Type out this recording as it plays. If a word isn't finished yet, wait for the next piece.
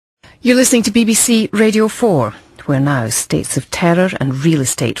You're listening to BBC Radio 4, where now states of terror and real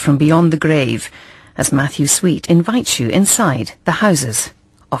estate from beyond the grave, as Matthew Sweet invites you inside the houses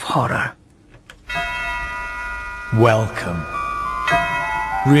of horror. Welcome.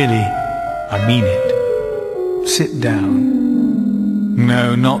 Really, I mean it. Sit down.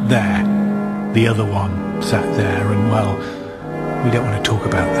 No, not there. The other one sat there, and well, we don't want to talk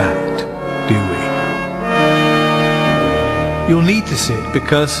about that, do we? You'll need to sit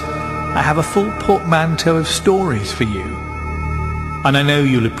because I have a full portmanteau of stories for you. And I know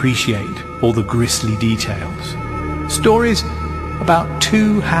you'll appreciate all the grisly details. Stories about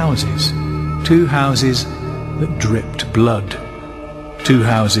two houses that dripped blood. Two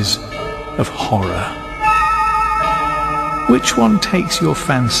houses of horror. Which one takes your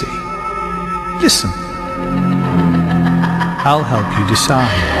fancy? Listen. I'll help you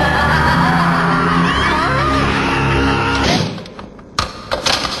decide.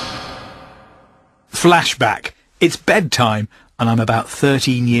 Flashback. It's bedtime, and I'm about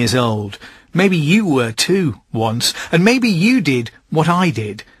 13 years old. Maybe you were too, once, and maybe you did what I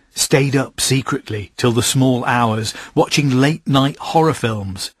did. Stayed up secretly till the small hours, watching late-night horror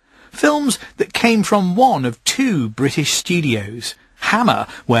films. Films that came from one of two British studios. Hammer,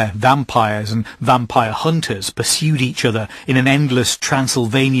 where vampires and vampire hunters pursued each other in an endless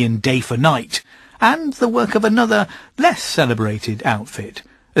Transylvanian day for night. And the work of another, less celebrated outfit.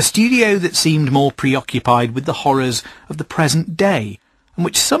 A studio that seemed more preoccupied with the horrors of the present day, and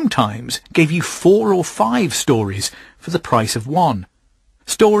which sometimes gave you 4 or 5 stories for the price of one.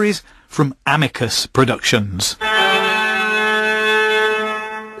 Stories from Amicus Productions.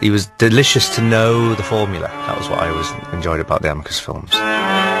 It was delicious to know the formula. That was what I always enjoyed about the Amicus films.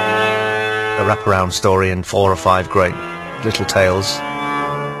 A wraparound story and 4 or 5 great little tales,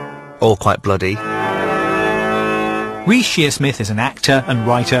 all quite bloody. Rhys Shearsmith is an actor and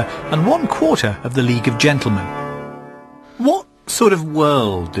writer and 1/4 of the League of Gentlemen. What sort of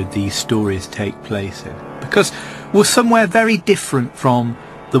world did these stories take place in? Because we're somewhere very different from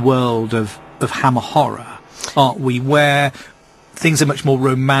the world of Hammer horror, aren't we? Where things are much more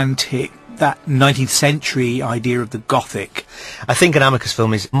romantic, that 19th century idea of the Gothic. I think an Amicus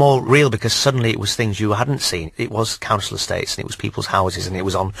film is more real because suddenly it was things you hadn't seen. It was council estates and it was people's houses and it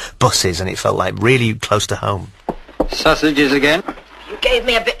was on buses and it felt like really close to home. Sausages again. If you gave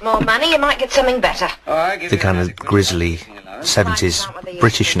me a bit more money, you might get something better. The kind of grisly 70s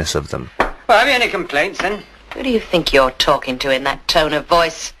Britishness of them. Well, have you any complaints, then? Who do you think you're talking to in that tone of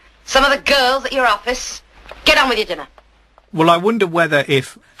voice? Some of the girls at your office? Get on with your dinner. Well, I wonder whether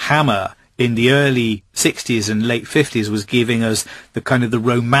if Hammer in the early 60s and late 50s was giving us the kind of the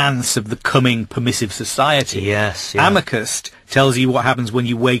romance of the coming permissive society. Yes, yeah. Amicus tells you what happens when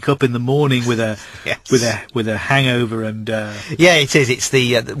you wake up in the morning with a Yes. with a hangover and Yeah, it is. It's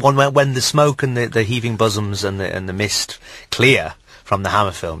the one when the smoke and the heaving bosoms and the mist clear from the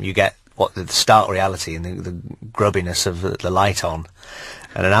Hammer film, you get what the stark reality and the grubbiness of the light on,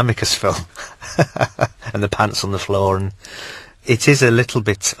 and an Amicus film and the pants on the floor, and it is a little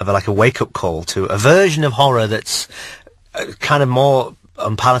bit of like a wake-up call to a version of horror that's kind of more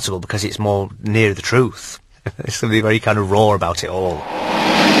unpalatable because it's more near the truth. It's something very kind of raw about it all.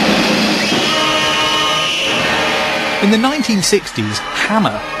 In the 1960s,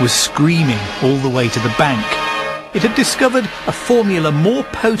 Hammer was screaming all the way to the bank. It had discovered a formula more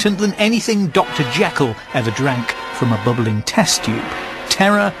potent than anything Dr. Jekyll ever drank from a bubbling test tube.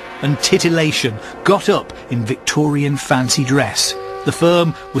 Terror and titillation got up in Victorian fancy dress. The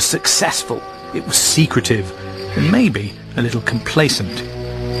firm was successful, it was secretive, and maybe a little complacent.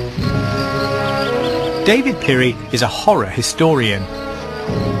 David Pirrie is a horror historian.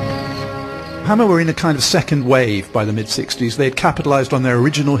 Hammer were in a kind of second wave by the mid-60s. They had capitalised on their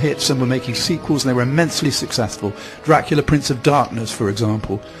original hits and were making sequels, and they were immensely successful. Dracula, Prince of Darkness, for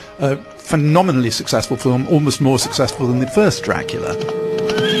example. A phenomenally successful film, almost more successful than the first Dracula.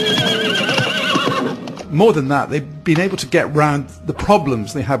 More than that, they've been able to get round the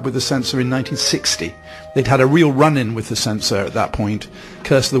problems they had with the censor in 1960. They'd had a real run-in with the censor at that point.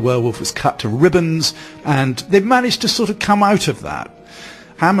 Curse of the Werewolf was cut to ribbons, and they've managed to sort of come out of that.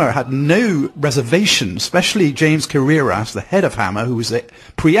 Hammer had no reservation, especially James Carreras, the head of Hammer, who was a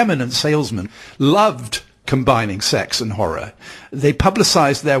preeminent salesman, loved combining sex and horror. They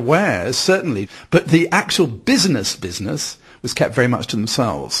publicised their wares, certainly, but the actual business was kept very much to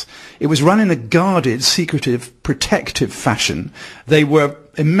themselves. It was run in a guarded, secretive, protective fashion. They were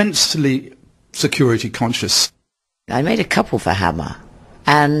immensely security conscious. I made a couple for Hammer,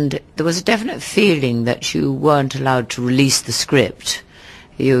 and there was a definite feeling that you weren't allowed to release the script.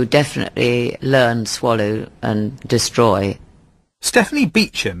 You definitely learn, swallow and destroy. Stephanie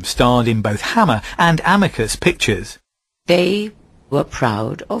Beecham starred in both Hammer and Amicus pictures. They were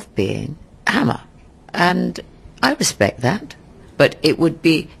proud of being Hammer, and I respect that, but it would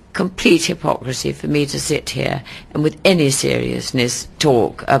be complete hypocrisy for me to sit here and with any seriousness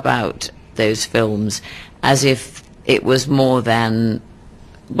talk about those films as if it was more than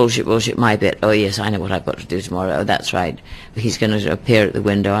bullshit, my bit. Oh yes, I know what I've got to do tomorrow. Oh, that's right. He's going to appear at the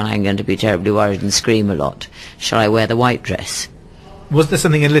window and I'm going to be terribly worried and scream a lot. Shall I wear the white dress? Was there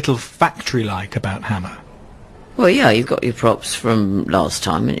something a little factory-like about Hammer? Well, yeah, you've got your props from last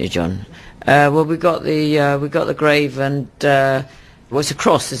time, haven't you, John? Well, we got the grave and well, it's a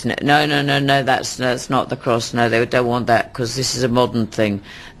cross, isn't it? No, that's not the cross. No, they don't want that because this is a modern thing.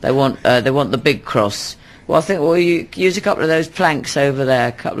 They want the big cross. Well, I think you use a couple of those planks over there,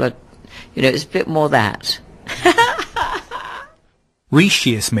 a couple of, it's a bit more that. Rhys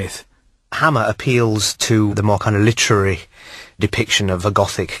Shearsmith. Hammer appeals to the more kind of literary depiction of a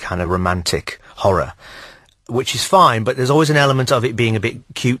gothic kind of romantic horror, which is fine, but there's always an element of it being a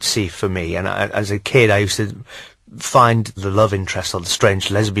bit cutesy for me. And as a kid, I used to find the love interest or the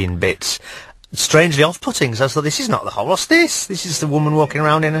strange lesbian bits strangely off-putting. So I thought, this is not the horror. What's this? This is the woman walking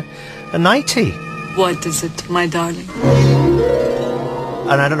around in a nightie. What is it, my darling?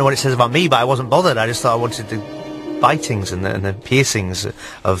 And I don't know what it says about me, but I wasn't bothered. I just thought I wanted the bitings and the piercings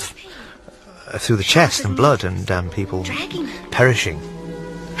of through the chest and blood and people perishing.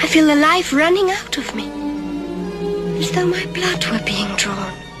 I feel the life running out of me, as though my blood were being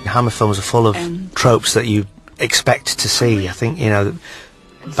drawn. Hammer films are full of tropes that you expect to see. I think,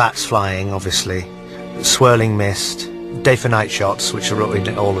 bats flying, obviously, swirling mist, day for night shots, which are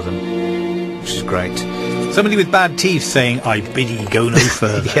in all of them, which is great. Somebody with bad teeth saying, I bid ye go no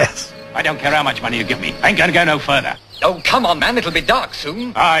further. Yes. I don't care how much money you give me. I ain't gonna go no further. Oh, come on, man. It'll be dark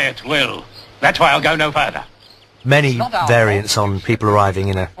soon. Aye, it will. That's why I'll go no further. Many variants on people arriving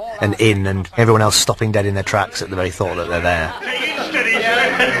in an inn and everyone else stopping dead in their tracks at the very thought that they're there.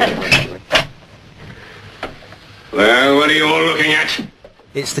 Well, what are you all looking at?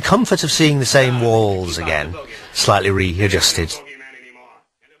 It's the comfort of seeing the same walls again, slightly readjusted.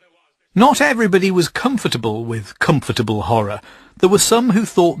 Not everybody was comfortable with comfortable horror. There were some who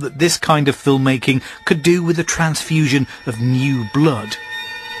thought that this kind of filmmaking could do with a transfusion of new blood.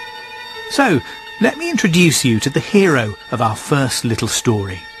 So, let me introduce you to the hero of our first little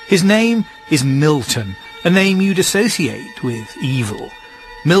story. His name is Milton, a name you'd associate with evil.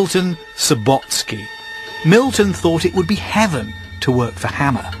 Milton Subotsky. Milton thought it would be heaven to work for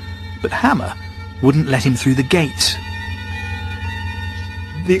Hammer, but Hammer wouldn't let him through the gates.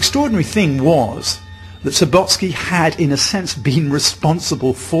 The extraordinary thing was that Subotsky had, in a sense, been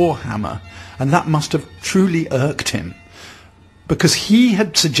responsible for Hammer, and that must have truly irked him, because he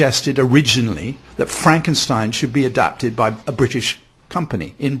had suggested originally that Frankenstein should be adapted by a British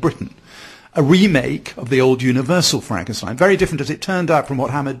company in Britain. A remake of the old Universal Frankenstein, very different as it turned out from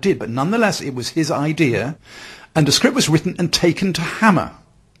what Hammer did, but nonetheless it was his idea, and the script was written and taken to Hammer.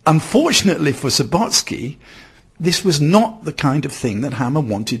 Unfortunately for Subotsky, this was not the kind of thing that Hammer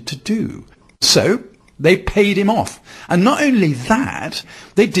wanted to do. So they paid him off. And not only that,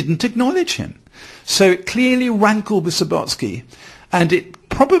 they didn't acknowledge him. So it clearly rankled with Subotsky, and it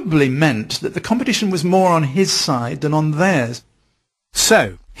probably meant that the competition was more on his side than on theirs.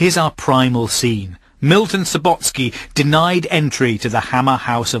 So, here's our primal scene. Milton Subotsky denied entry to the Hammer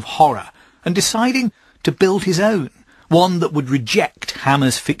House of Horror and deciding to build his own, one that would reject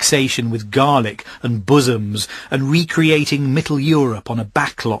Hammer's fixation with garlic and bosoms and recreating Middle Europe on a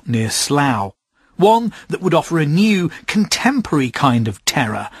backlot near Slough. One that would offer a new, contemporary kind of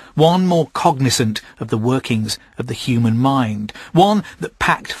terror, one more cognizant of the workings of the human mind, one that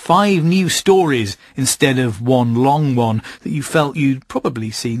packed 5 new stories instead of one long one that you felt you'd probably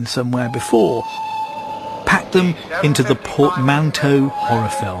seen somewhere before. Packed them into the portmanteau horror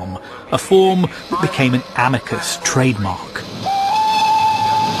film, a form that became an Amicus trademark.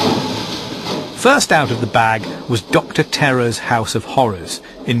 First out of the bag was Dr. Terror's House of Horrors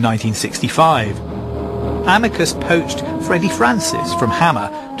in 1965. Amicus poached Freddie Francis from Hammer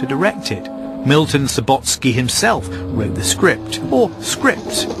to direct it. Milton Subotsky himself wrote the script, or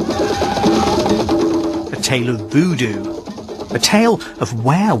scripts. A tale of voodoo. A tale of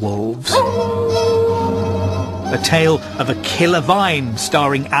werewolves. A tale of a killer vine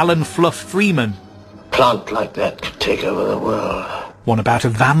starring Alan Fluff Freeman. Plant like that could take over the world. One about a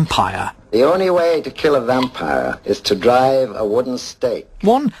vampire. The only way to kill a vampire is to drive a wooden stake.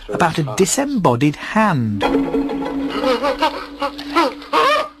 One about a disembodied hand.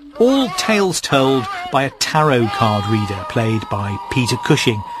 All tales told by a tarot card reader played by Peter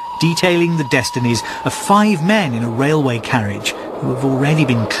Cushing, detailing the destinies of 5 men in a railway carriage who have already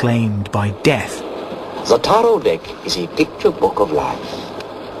been claimed by death. The tarot deck is a picture book of life.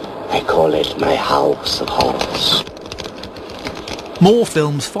 I call it my house of horrors. More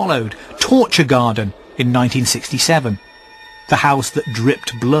films followed. Torture Garden in 1967. The House That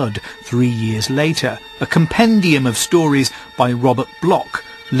Dripped Blood 3 years later. A compendium of stories by Robert Bloch,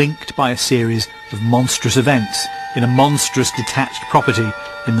 linked by a series of monstrous events in a monstrous detached property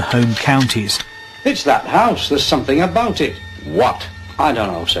in the home counties. It's that house. There's something about it. What? I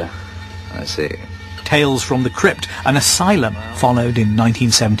don't know, sir. I see. Tales from the Crypt, an asylum, followed in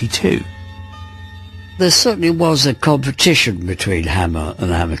 1972. There certainly was a competition between Hammer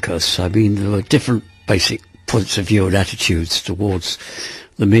and Amicus. I mean, there were different basic points of view and attitudes towards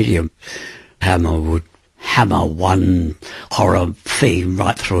the medium. Hammer would hammer one horror theme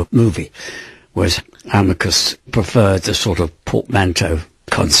right through a movie, whereas Amicus preferred the sort of portmanteau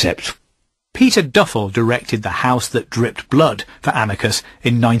concept. Peter Duffel directed The House That Dripped Blood for Amicus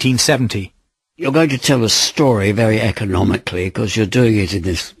in 1970. You're going to tell a story very economically because you're doing it in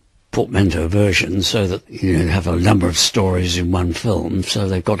this portmanteau version so that you have a number of stories in one film, so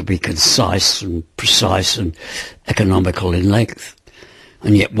they've got to be concise and precise and economical in length,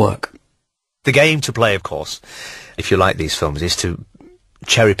 and yet work. The game to play, of course, if you like these films, is to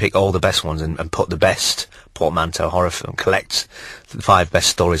cherry-pick all the best ones and put the best portmanteau horror film, collect the 5 best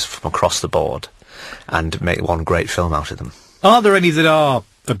stories from across the board and make one great film out of them. Are there any that are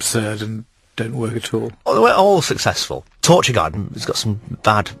absurd and don't work at all? Oh, they're all successful. Torture Garden has got some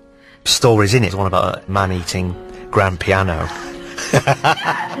bad stories in it. There's one about a man eating grand piano.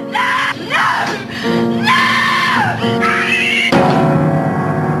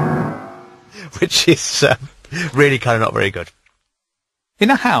 Which is really kind of not very good. In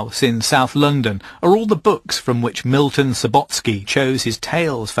a house in South London are all the books from which Milton Subotsky chose his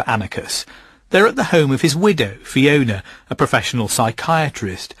tales for Amicus. They're at the home of his widow, Fiona, a professional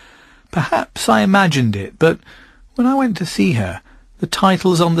psychiatrist. Perhaps I imagined it, but when I went to see her, the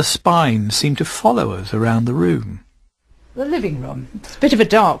titles on the spine seemed to follow us around the room. The living room. It's a bit of a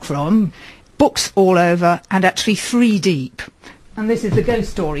dark room, books all over and actually 3 deep. And this is the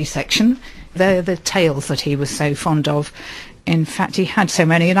ghost story section. They're the tales that he was so fond of. In fact, he had so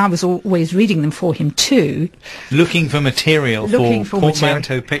many, and I was always reading them for him too. Looking for material for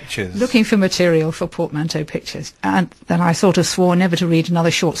portmanteau pictures. Looking for material for portmanteau pictures. And then I sort of swore never to read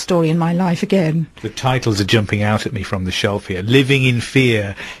another short story in my life again. The titles are jumping out at me from the shelf here. Living in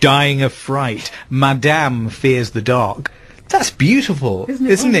Fear, Dying of Fright, Madame Fears the Dark. That's beautiful,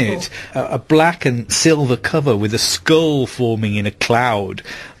 isn't it? A black and silver cover with a skull forming in a cloud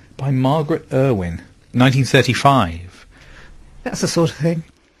by Margaret Irwin, 1935. That's the sort of thing.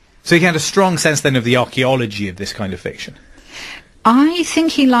 So he had a strong sense then of the archaeology of this kind of fiction. I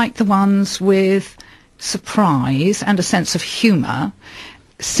think he liked the ones with surprise and a sense of humour,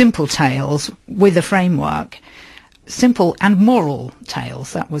 simple tales with a framework, simple and moral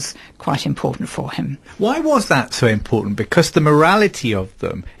tales. That was quite important for him. Why was that so important? Because the morality of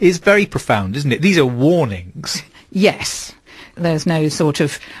them is very profound, isn't it? These are warnings. Yes. There's no sort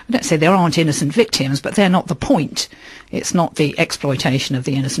of, I don't say there aren't innocent victims, but they're not the point. It's not the exploitation of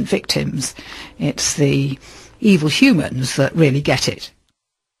the innocent victims. It's the evil humans that really get it.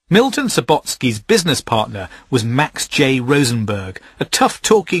 Milton Subotsky's business partner was Max J. Rosenberg, a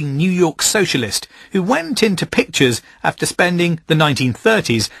tough-talking New York socialist who went into pictures after spending the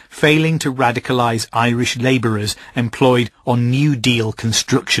 1930s failing to radicalise Irish labourers employed on New Deal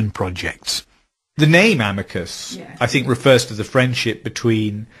construction projects. The name Amicus, yes, I think, refers to the friendship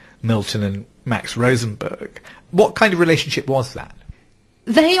between Milton and Max Rosenberg. What kind of relationship was that?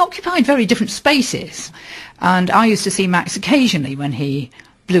 They occupied very different spaces, and I used to see Max occasionally when he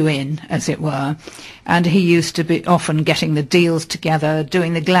blew in, as it were, and he used to be often getting the deals together,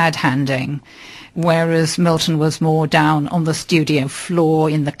 doing the glad-handing, whereas Milton was more down on the studio floor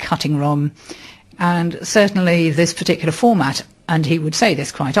in the cutting room. And certainly this particular format, and he would say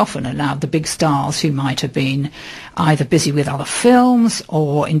this quite often, allowed the big stars who might have been either busy with other films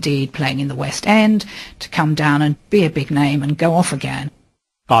or indeed playing in the West End to come down and be a big name and go off again.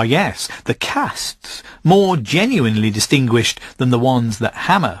 Ah yes, the casts, more genuinely distinguished than the ones that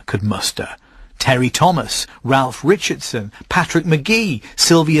Hammer could muster. Terry Thomas, Ralph Richardson, Patrick McGee,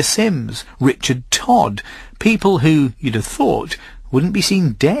 Sylvia Sims, Richard Todd, people who, you'd have thought, wouldn't be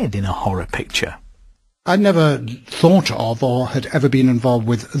seen dead in a horror picture. I never thought of or had ever been involved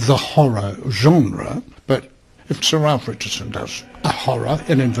with the horror genre, but if Sir Ralph Richardson does a horror,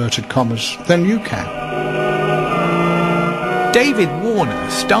 in inverted commas, then you can. David Warner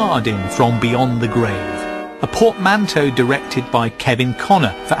starred in From Beyond the Grave. a portmanteau directed by Kevin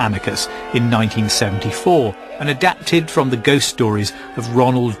Connor for Amicus in 1974 and adapted from the ghost stories of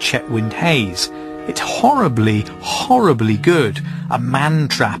Ronald Chetwynd Hayes. It's horribly, horribly good, a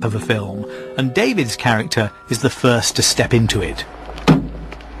man-trap of a film, and David's character is the first to step into it.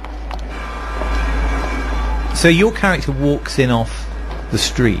 So your character walks in off the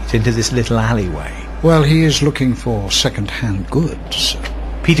street into this little alleyway. Well, he is looking for second-hand goods.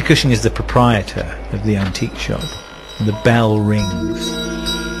 Peter Cushing is the proprietor of the antique shop, and the bell rings.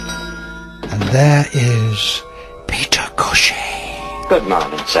 And there is Peter Cushing. Good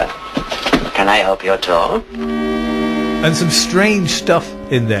morning, sir. Can I help you at all? And some strange stuff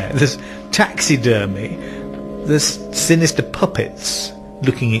in there. There's taxidermy, there's sinister puppets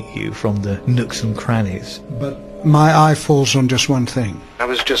looking at you from the nooks and crannies. But my eye falls on just one thing. I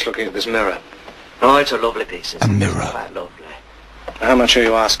was just looking at this mirror. Oh, it's a lovely piece. A mirror. Quite lovely. How much are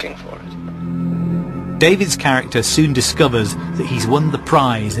you asking for it? David's character soon discovers that he's won the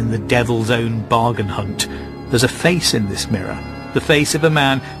prize in the devil's own bargain hunt. There's a face in this mirror. The face of a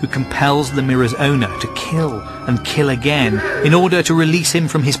man who compels the mirror's owner to kill and kill again in order to release him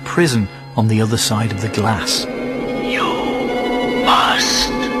from his prison on the other side of the glass. You must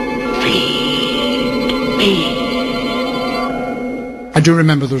feed me. I do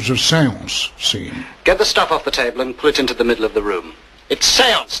remember there was a seance scene. Get the stuff off the table and put it into the middle of the room. It's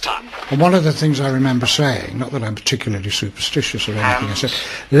seance time. And one of the things I remember saying, not that I'm particularly superstitious or anything, I said,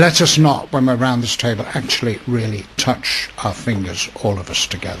 let us not, when we're around this table, actually really touch our fingers, all of us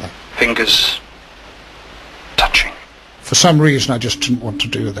together. Fingers touching. For some reason, I just didn't want to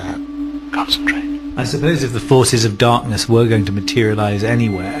do that. Concentrate. I suppose if the forces of darkness were going to materialise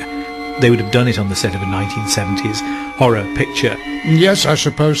anywhere, they would have done it on the set of a 1970s horror picture. Yes, I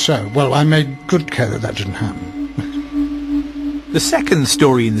suppose so. Well, I made good care that that didn't happen. The second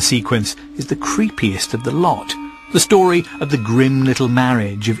story in the sequence is the creepiest of the lot. The story of the grim little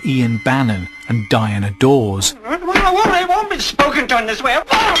marriage of Ian Bannon and Diana Dawes. I won't be spoken to in this way.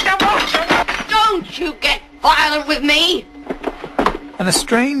 Don't you get violent with me! And a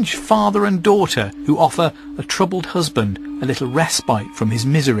strange father and daughter who offer a troubled husband a little respite from his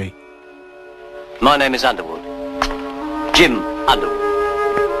misery. My name is Underwood. Jim Underwood.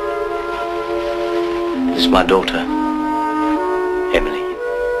 This is my daughter, Emily.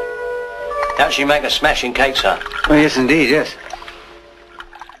 Don't she make a smashing cake, sir? Oh, yes, indeed, yes.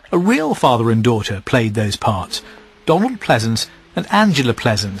 A real father and daughter played those parts, Donald Pleasance and Angela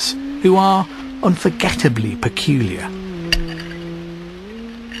Pleasance, who are unforgettably peculiar.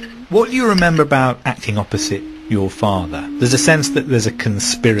 What do you remember about acting opposite your father? There's a sense that there's a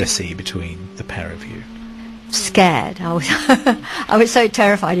conspiracy between the pair of you. Scared. I was so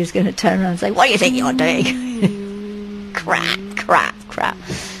terrified he was going to turn around and say, what do you think you're doing? crap.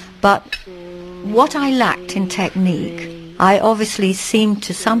 But what I lacked in technique, I obviously seemed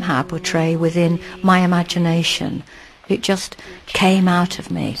to somehow portray within my imagination. It just came out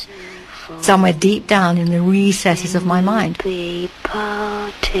of me, somewhere deep down in the recesses of my mind.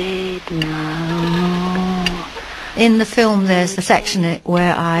 In the film there's a section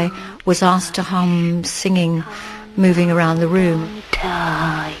where I was asked to hum singing, moving around the room.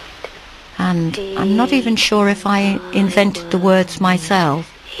 And I'm not even sure if I invented the words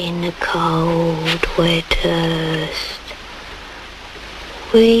myself. In the cold, wet earth,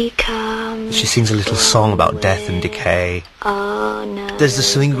 we come. She sings a little song about death and decay. There's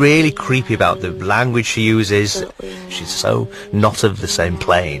something really creepy about the language she uses. She's so not of the same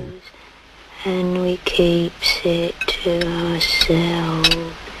plane. And we keeps it to ourselves.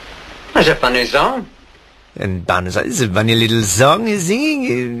 That's a funny song. And Bannon's like, this is a funny little song you're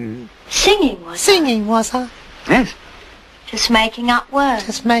singing. Singing was Singing, was her? Yes. just making up words.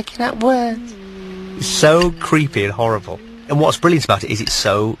 Just making up words. It's so creepy and horrible. And what's brilliant about it is it's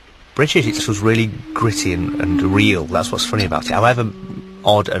so British. It was really gritty and real. That's what's funny about it, however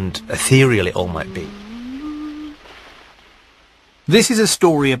odd and ethereal it all might be. This is a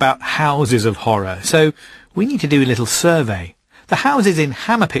story about houses of horror, so we need to do a little survey. The houses in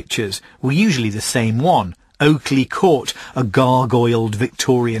Hammer Pictures were usually the same one, Oakley Court, a gargoyled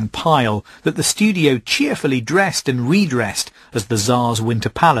Victorian pile that the studio cheerfully dressed and redressed as the Tsar's Winter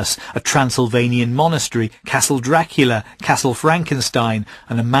Palace, a Transylvanian monastery, Castle Dracula, Castle Frankenstein,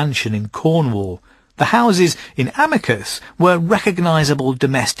 and a mansion in Cornwall. The houses in Amicus were recognisable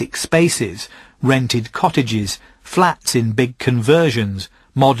domestic spaces, rented cottages, flats in big conversions,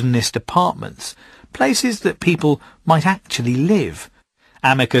 modernist apartments, places that people might actually live.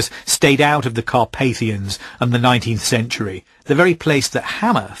 Amicus stayed out of the Carpathians and the 19th century, the very place that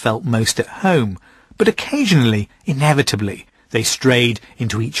Hammer felt most at home, but occasionally, inevitably, they strayed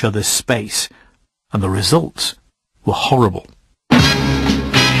into each other's space. and the results were horrible.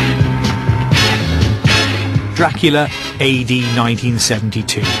 Dracula, AD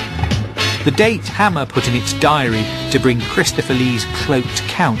 1972. The date Hammer put in its diary to bring Christopher Lee's cloaked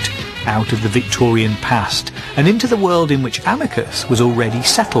count out of the Victorian past and into the world in which Amicus was already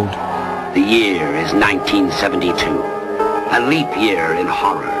settled. The year is 1972, a leap year in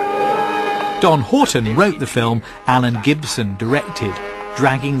horror. Don Horton wrote the film, Alan Gibson directed,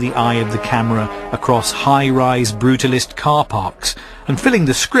 dragging the eye of the camera across high-rise brutalist car parks and filling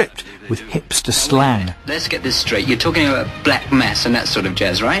the script with hipster slang. Let's get this straight. You're talking about black mass and that sort of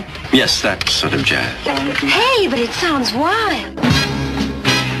jazz, right? Yes, that sort of jazz. Hey, but it sounds wild.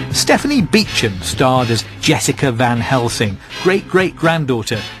 Stephanie Beecham starred as Jessica Van Helsing,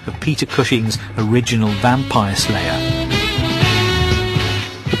 great-great-granddaughter of Peter Cushing's original vampire slayer.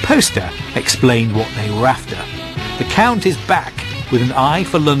 The poster explained what they were after. The Count is back with an eye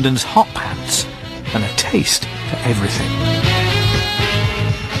for London's hot pants and a taste for everything.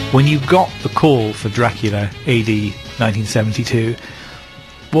 When you got the call for Dracula AD 1972,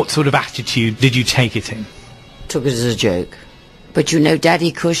 what sort of attitude did you take it in? Took it as a joke. But you know,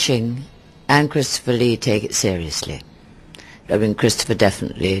 Daddy Cushing and Christopher Lee take it seriously. I mean, Christopher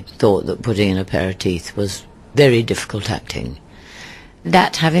definitely thought that putting in a pair of teeth was very difficult acting.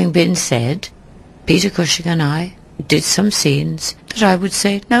 That having been said, Peter Cushing and I did some scenes that I would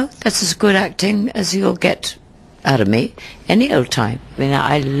say, no, that's as good acting as you'll get out of me any old time. I mean,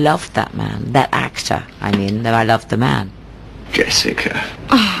 I loved that man, that actor. I mean, I loved the man. Jessica.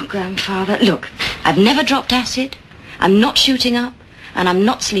 Oh, Grandfather, look, I've never dropped acid, I'm not shooting up, and I'm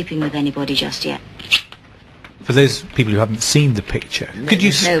not sleeping with anybody just yet. For those people who haven't seen the picture, could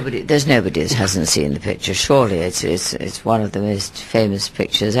you... There's nobody that hasn't seen the picture, surely. It's one of the most famous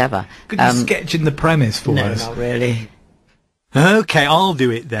pictures ever. Could you sketch in the premise for us? No, not really. OK, I'll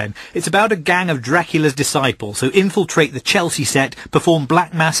do it then. It's about a gang of Dracula's disciples who infiltrate the Chelsea set, perform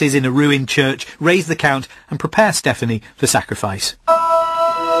black masses in a ruined church, raise the Count, and prepare Stephanie for sacrifice.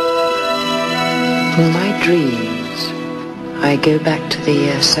 In my dreams, I go back to the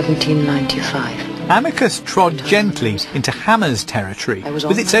year 1795. Amicus trod gently into Hammer's territory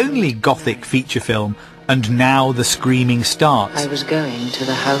with its only gothic feature film, And Now the Screaming Starts. I was going to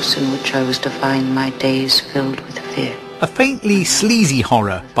the house in which I was to find my days filled with fear. A faintly sleazy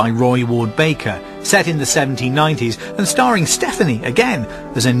horror by Roy Ward Baker, set in the 1790s and starring Stephanie again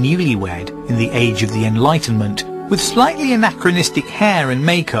as a newlywed in the age of the Enlightenment, with slightly anachronistic hair and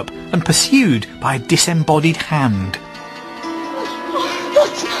makeup and pursued by a disembodied hand.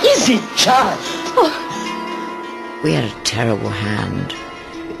 What is it, child? We had a terrible hand.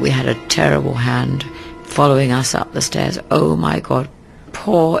 We had a terrible hand following us up the stairs. Oh my God,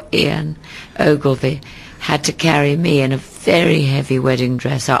 poor Ian Ogilvy had to carry me in a very heavy wedding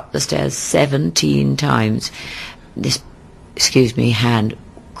dress up the stairs 17 times. This, excuse me, hand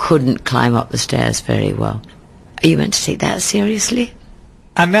couldn't climb up the stairs very well. Are you meant to take that seriously?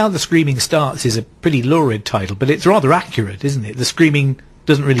 And Now the Screaming Starts is a pretty lurid title, but it's rather accurate, isn't it? The screaming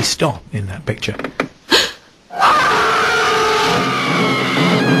doesn't really stop in that picture.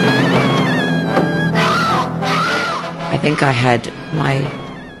 I think I had my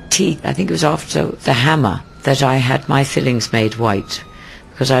teeth, I think it was after the Hammer that I had my fillings made white,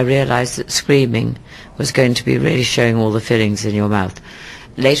 because I realised that screaming was going to be really showing all the fillings in your mouth.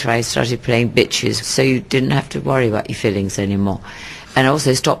 Later I started playing bitches, so you didn't have to worry about your fillings anymore. And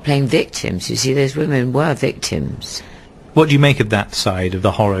also stopped playing victims. You see, those women were victims. What do you make of that side of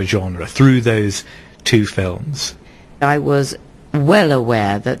the horror genre through those two films? I was well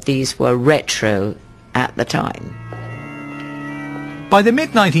aware that these were retro at the time. By the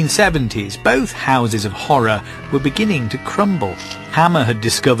mid-1970s, both houses of horror were beginning to crumble. Hammer had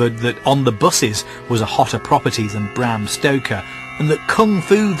discovered that On the Buses was a hotter property than Bram Stoker, and that kung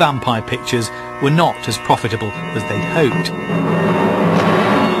fu vampire pictures were not as profitable as they'd hoped.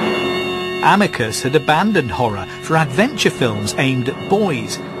 Amicus had abandoned horror for adventure films aimed at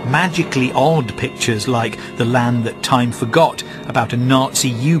boys, magically odd pictures like The Land That Time Forgot, about a Nazi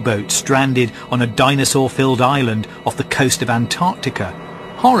U-boat stranded on a dinosaur-filled island off the coast of Antarctica.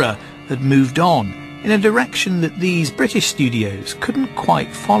 Horror had moved on in a direction that these British studios couldn't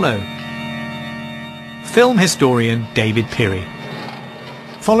quite follow. Film historian David Peary.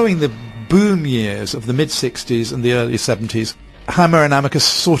 Following the boom years of the mid-60s and the early 70s, Hammer and Amicus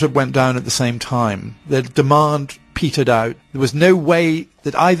sort of went down at the same time. Their demand petered out. There was no way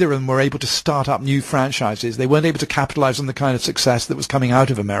that either of them were able to start up new franchises. They weren't able to capitalize on the kind of success that was coming out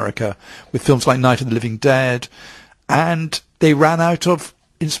of America with films like Night of the Living Dead. And they ran out of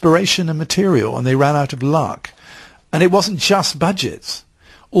inspiration and material, and they ran out of luck. And it wasn't just budgets.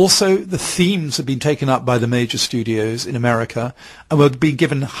 Also, the themes have been taken up by the major studios in America and were being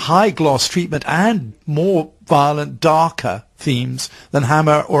given high-gloss treatment and more violent, darker themes than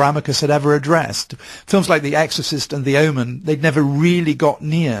Hammer or Amicus had ever addressed. Films like The Exorcist and The Omen, they'd never really got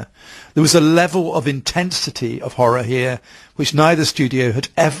near. There was a level of intensity of horror here which neither studio had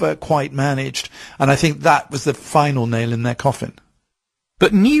ever quite managed, and I think that was the final nail in their coffin.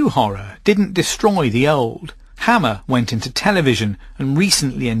 But new horror didn't destroy the old. Hammer went into television and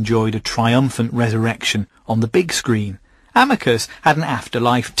recently enjoyed a triumphant resurrection on the big screen. Amicus had an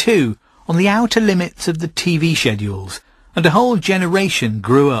afterlife too, on the outer limits of the TV schedules, and a whole generation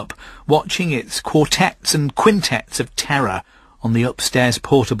grew up watching its quartets and quintets of terror on the upstairs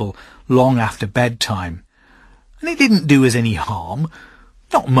portable long after bedtime. And it didn't do us any harm.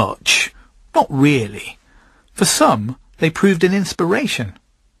 Not much. Not really. For some, they proved an inspiration.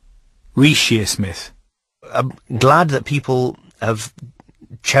 Rhys Shearsmith. I'm glad that people have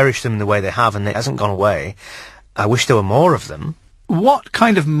cherished them in the way they have, and it hasn't gone away. I wish there were more of them. What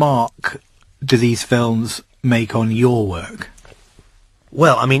kind of mark do these films make on your work?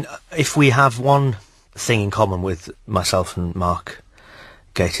 Well, I mean, if we have one thing in common with myself and Mark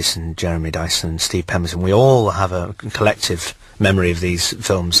Gatiss and Jeremy Dyson and Steve Pemberton, we all have a collective memory of these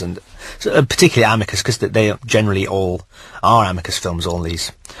films, and particularly Amicus, because they generally all are Amicus films, all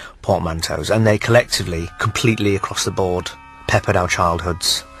these portmanteaus, and they collectively, completely across the board, peppered our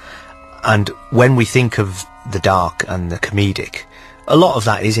childhoods. And when we think of the dark and the comedic, a lot of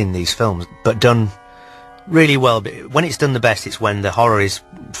that is in these films, but done really well. When it's done the best, it's when the horror is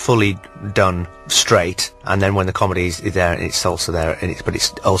fully done straight, and then when the comedy is there, it's also there, but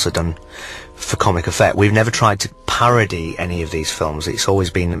it's also done for comic effect. We've never tried to parody any of these films. It's always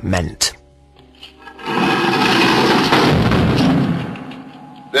been meant.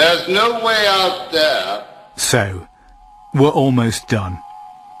 There's no way out there. So, we're almost done.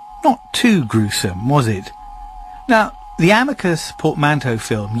 Not too gruesome, was it? Now, the Amicus portmanteau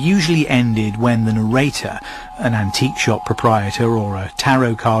film usually ended when the narrator, an antique shop proprietor or a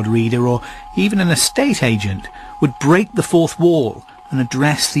tarot card reader or even an estate agent, would break the fourth wall and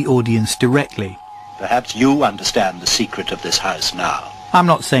address the audience directly. Perhaps you understand the secret of this house now. I'm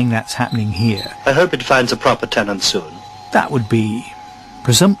not saying that's happening here. I hope it finds a proper tenant soon. That would be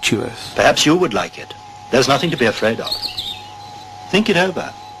presumptuous. Perhaps you would like it. There's nothing to be afraid of. Think it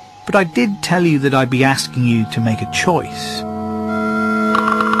over. But I did tell you that I'd be asking you to make a choice.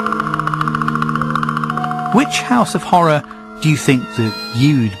 Which house of horror do you think that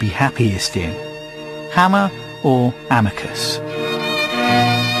you'd be happiest in? Hammer or Amicus?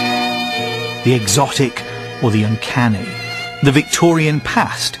 The exotic or the uncanny? The Victorian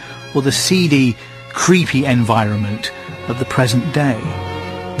past or the seedy, creepy environment of the present day?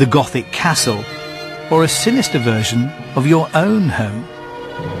 The Gothic castle or a sinister version of your own home?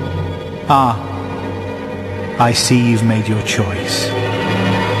 Ah, I see you've made your choice.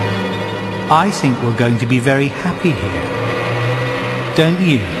 I think we're going to be very happy here, don't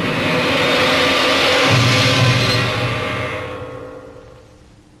you?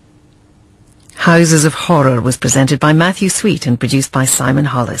 Houses of Horror was presented by Matthew Sweet and produced by Simon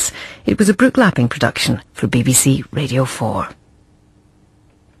Hollis. It was a Brooke Lapping production for BBC Radio 4.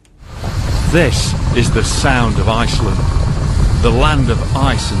 This is the sound of Iceland, the land of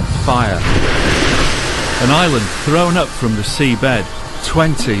ice and fire. An island thrown up from the seabed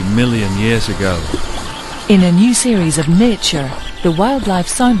 20 million years ago. In a new series of Nature, the wildlife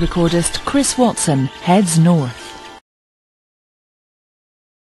sound recordist Chris Watson heads north.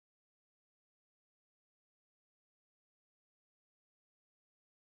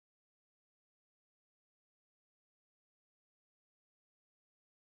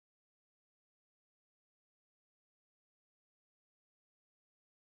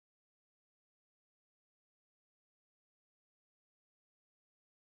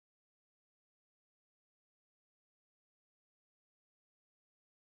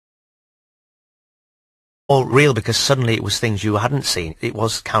 All real, because suddenly it was things you hadn't seen. It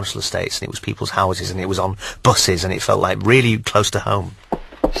was council estates, and it was people's houses, and it was on buses, and it felt like really close to home.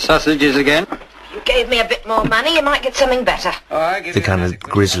 Sausages again? If you gave me a bit more money, you might get something better. The kind of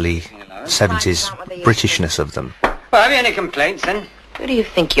grisly 70s Britishness of them. Well, have you any complaints, then? Who do you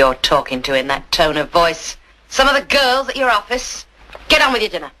think you're talking to in that tone of voice? Some of the girls at your office? Get on with your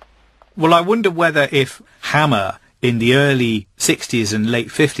dinner. Well, I wonder whether if Hammer in the early 60s and late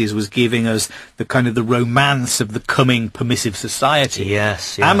 50s was giving us the kind of the romance of the coming permissive society.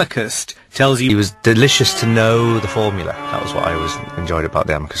 Yes, yeah. Amicus tells you... It was delicious to know the formula. That was what I always enjoyed about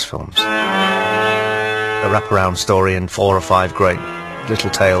the Amicus films. A wraparound story and 4 or 5 great little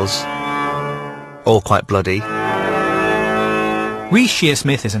tales, all quite bloody. Rhys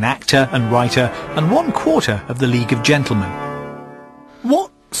Shearsmith is an actor and writer and 1/4 of the League of Gentlemen.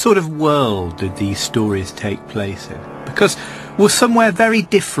 What sort of world did these stories take place in? Because we're somewhere very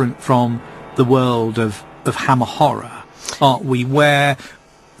different from the world of Hammer horror, aren't we? Where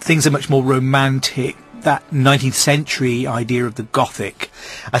things are much more romantic, that 19th century idea of the Gothic.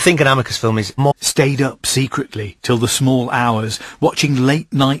 I think an Amicus film is more stayed up secretly till the small hours, watching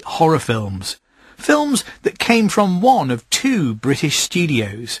late-night horror films. Films that came from one of 2 British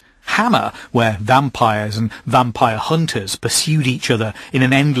studios. Hammer, where vampires and vampire hunters pursued each other in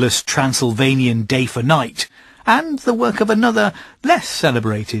an endless Transylvanian day for night, and the work of another, less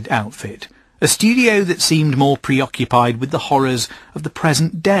celebrated outfit, a studio that seemed more preoccupied with the horrors of the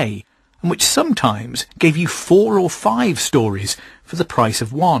present day, and which sometimes gave you 4 or 5 stories for the price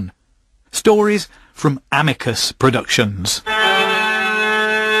of 1. Stories from Amicus Productions.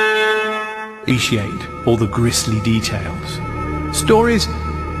 Appreciate all the grisly details. Stories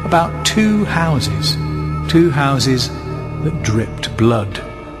about 2 houses. 2 houses that dripped blood.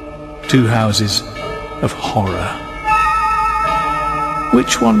 2 houses of horror.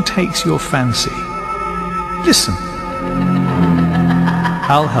 Which one takes your fancy? Listen.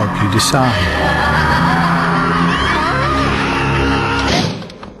 I'll help you decide.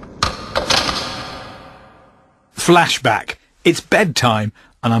 Flashback. It's bedtime,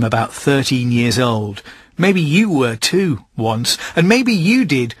 and I'm about 13 years old. Maybe you were too, once, and maybe you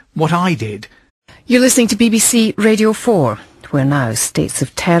did what I did. You're listening to BBC Radio 4, where now states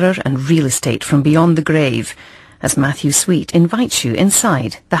of terror and real estate from beyond the grave, as Matthew Sweet invites you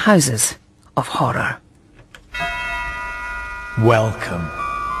inside the houses of horror. Welcome.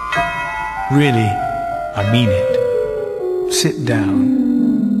 Really, I mean it. Sit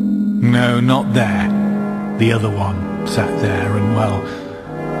down. No, not there. The other one sat there, and well,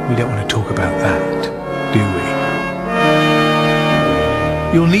 we don't want to talk about that, do we?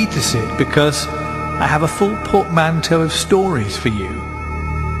 You'll need to sit because I have a full portmanteau of stories for you.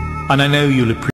 And I know you'll appreciate